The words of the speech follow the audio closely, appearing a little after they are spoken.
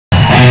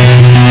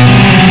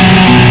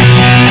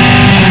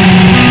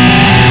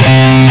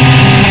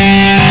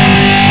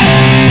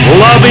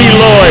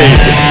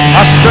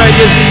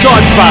Australia's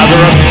godfather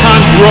of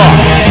punk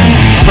rock.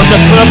 From the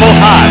Purple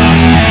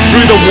Hearts,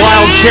 through the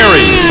Wild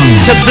Cherries,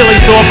 to Billy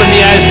Thorpe and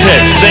the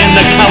Aztecs, then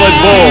the Coloured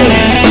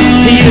Balls.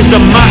 He is the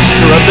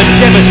master of the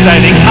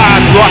devastating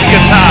hard rock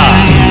guitar.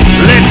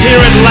 Let's hear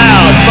it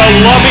loud for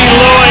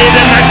Loyde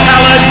and the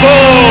Coloured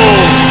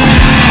Balls.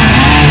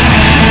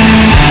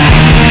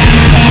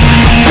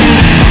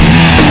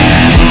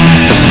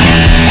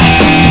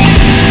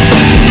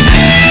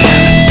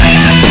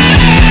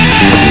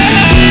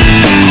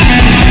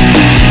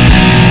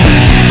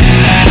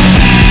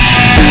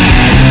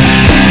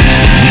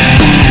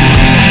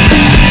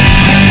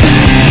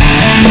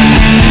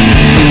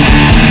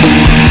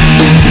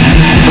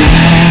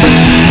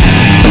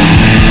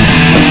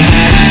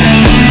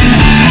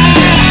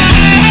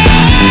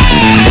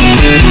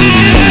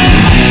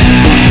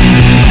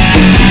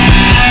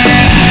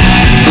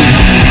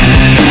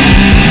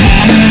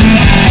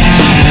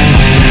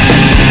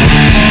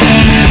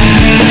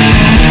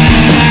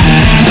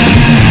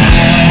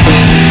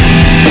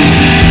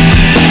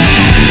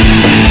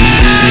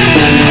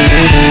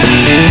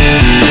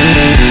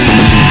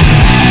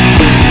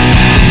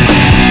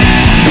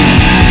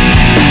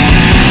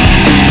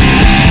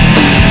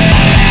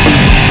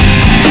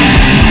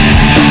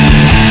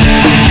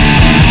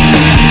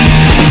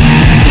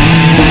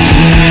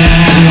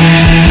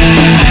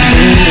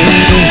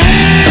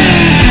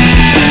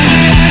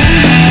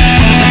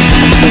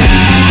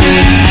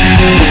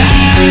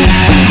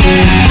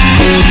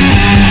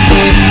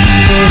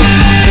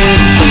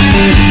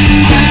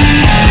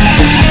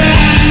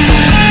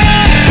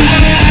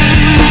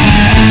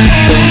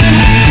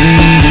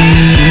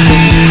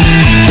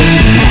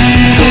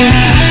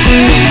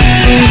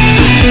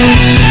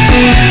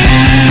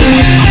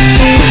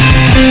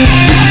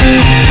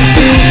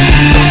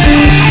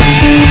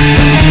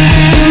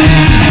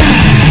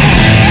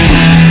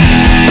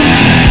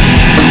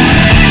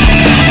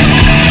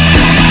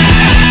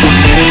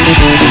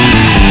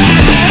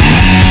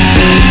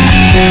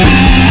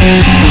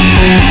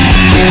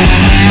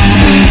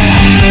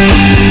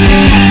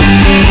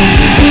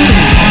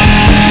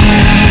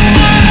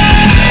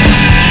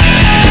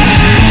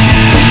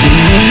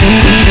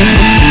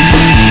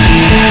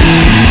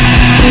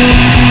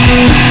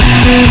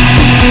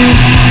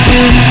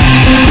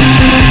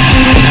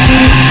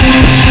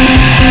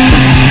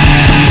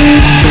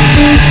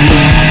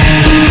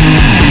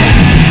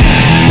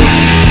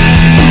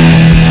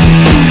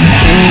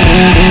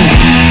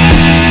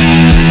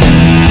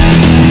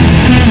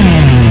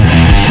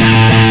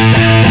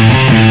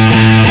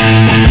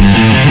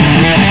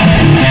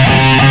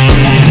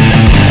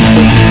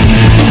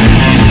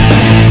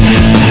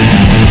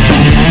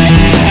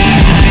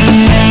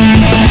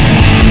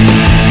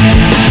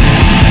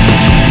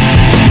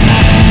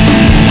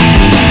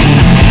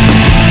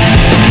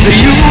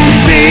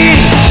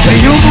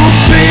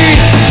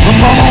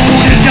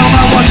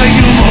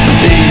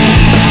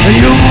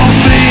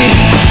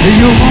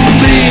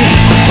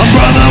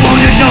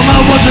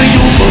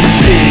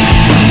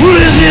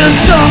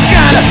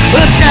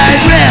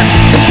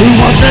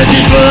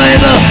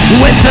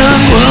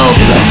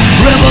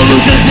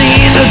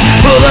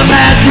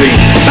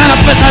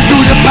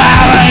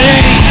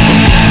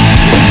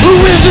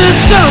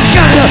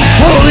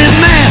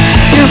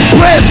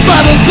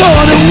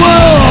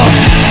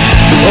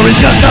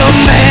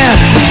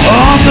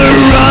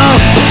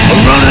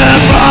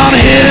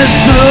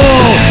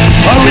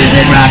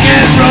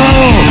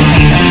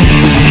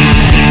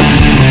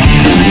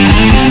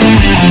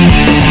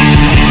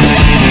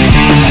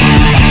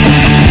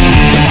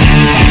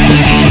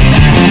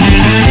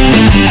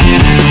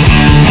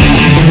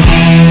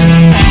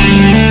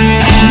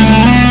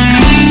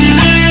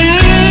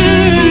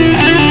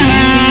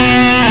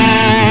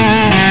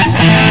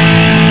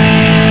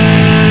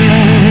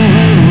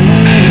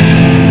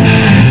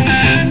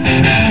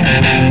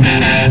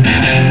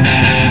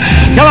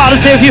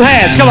 Let's see a few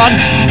hands, come on.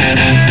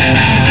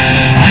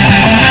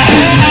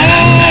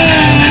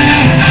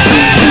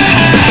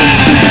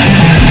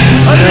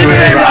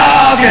 Liberate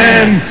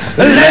rockin',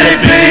 let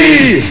it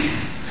be.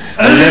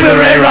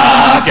 Liberate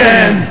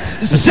rockin',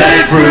 set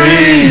it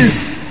free.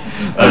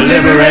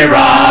 Liberate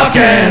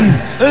rockin',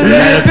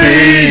 let it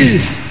be.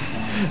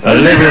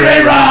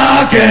 Liberate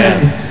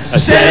rockin',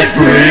 set it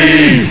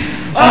free.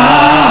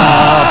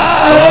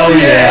 Ah, oh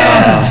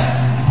yeah.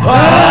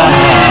 Ah.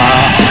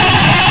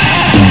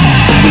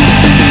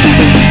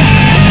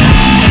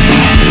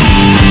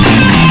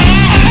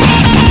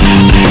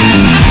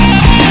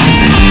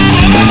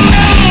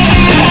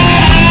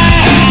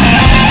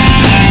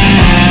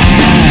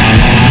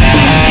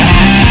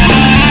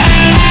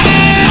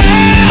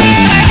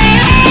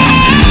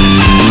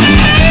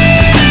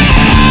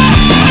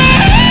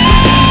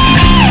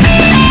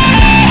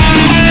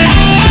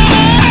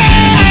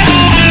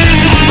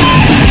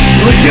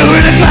 You're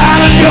in the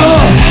cloud and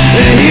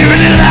you're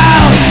hearing it loud.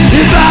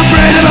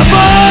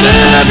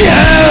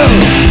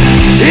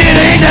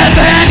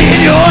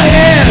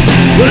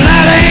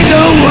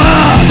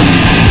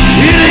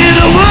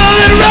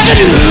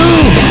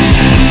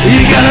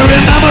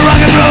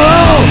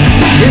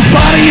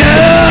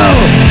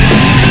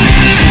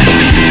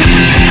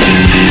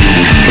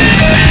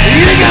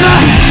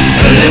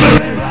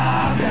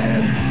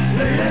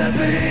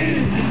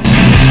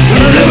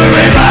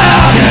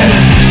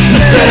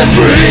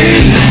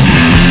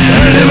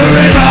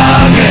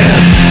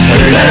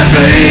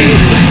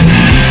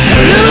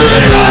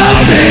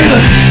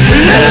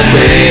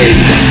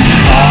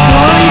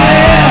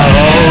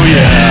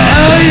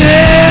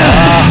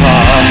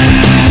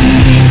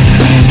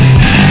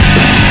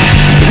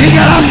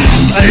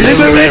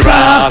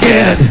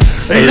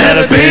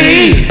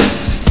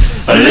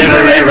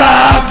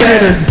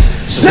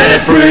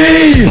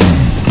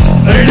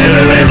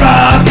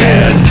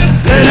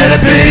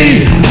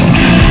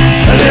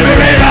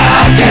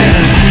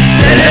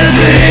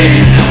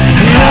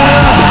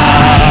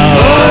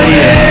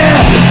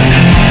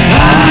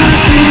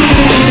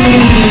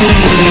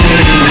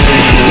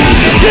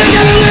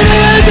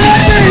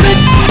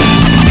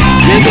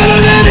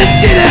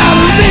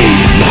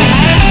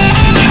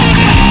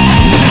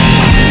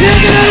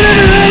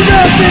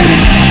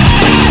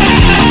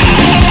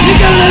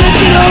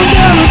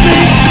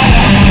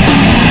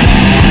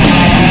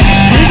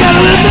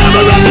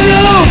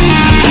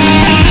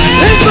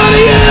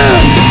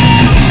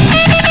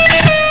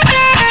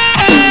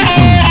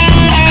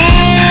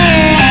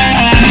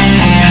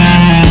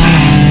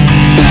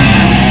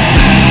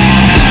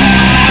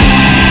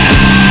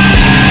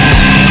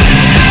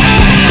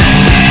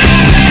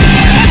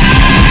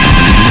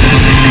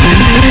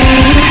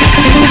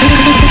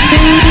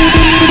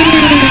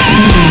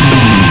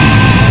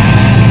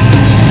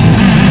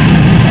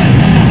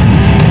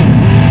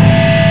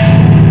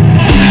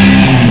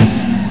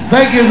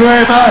 Thank you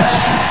very much.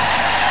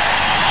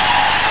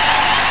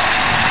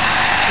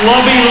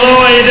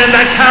 Loyde and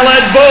the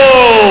Coloured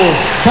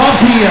Balls.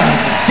 Poppy Young,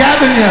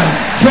 Gavin Young,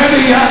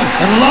 Trevor Young,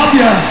 and Lob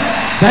Young.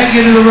 Thank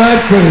you to the road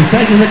crew.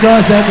 Thank you to the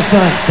guys out the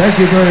front. Thank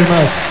you very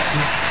much.